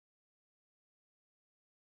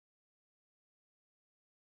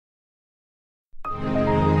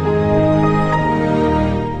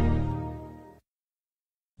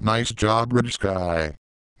Nice job, Red Sky.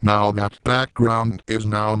 Now that background is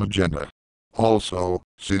now magenta. Also,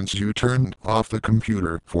 since you turned off the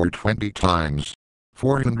computer for 20 times,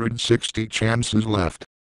 460 chances left.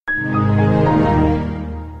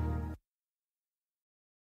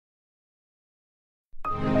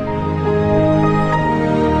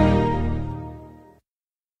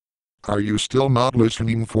 Are you still not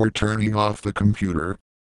listening for turning off the computer?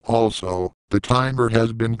 Also, the timer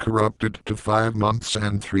has been corrupted to 5 months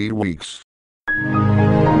and 3 weeks.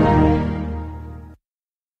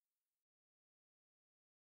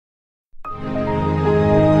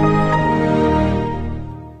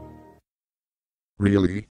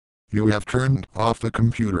 Really? You have turned off the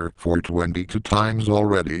computer for 22 times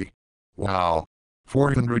already? Wow.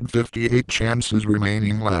 458 chances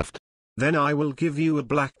remaining left. Then I will give you a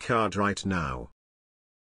black card right now.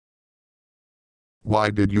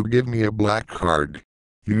 Why did you give me a black card?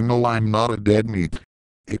 You know I'm not a dead meat.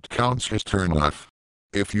 It counts as turn off.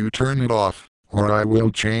 If you turn it off, or I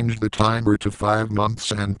will change the timer to 5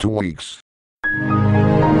 months and 2 weeks.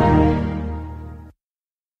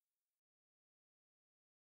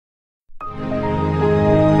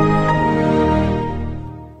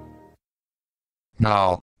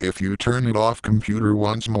 Now, if you turn it off computer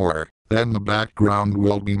once more, then the background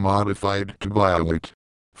will be modified to violet.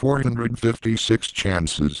 456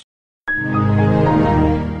 chances.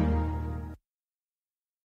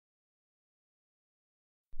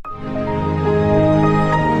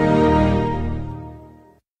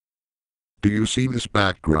 Do you see this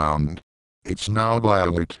background? It's now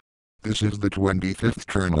violet. This is the 25th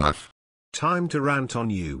turn off. Time to rant on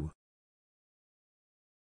you.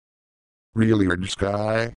 Really, Red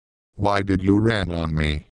Sky? Why did you rant on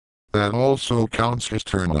me? That also counts as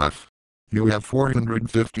turn off. You have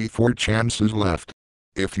 454 chances left.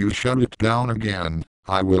 If you shut it down again,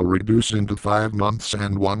 I will reduce into 5 months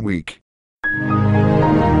and 1 week.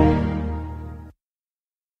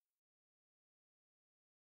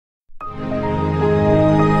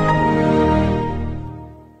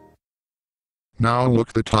 Now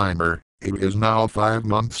look the timer, it is now 5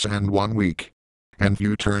 months and 1 week. And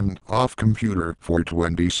you turned off computer for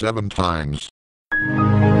 27 times.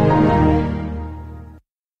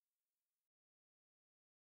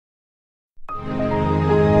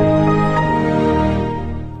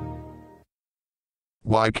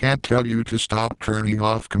 Why can't tell you to stop turning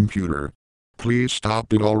off computer? Please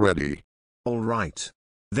stop it already. Alright.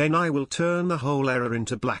 Then I will turn the whole error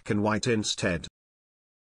into black and white instead.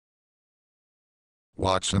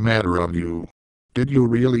 What's the matter of you? Did you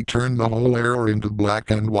really turn the whole error into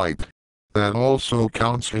black and white? That also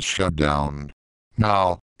counts as shutdown.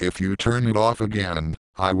 Now, if you turn it off again,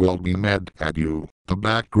 I will be mad at you. The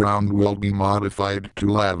background will be modified to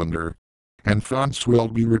lavender. And fonts will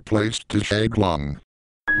be replaced to shag long.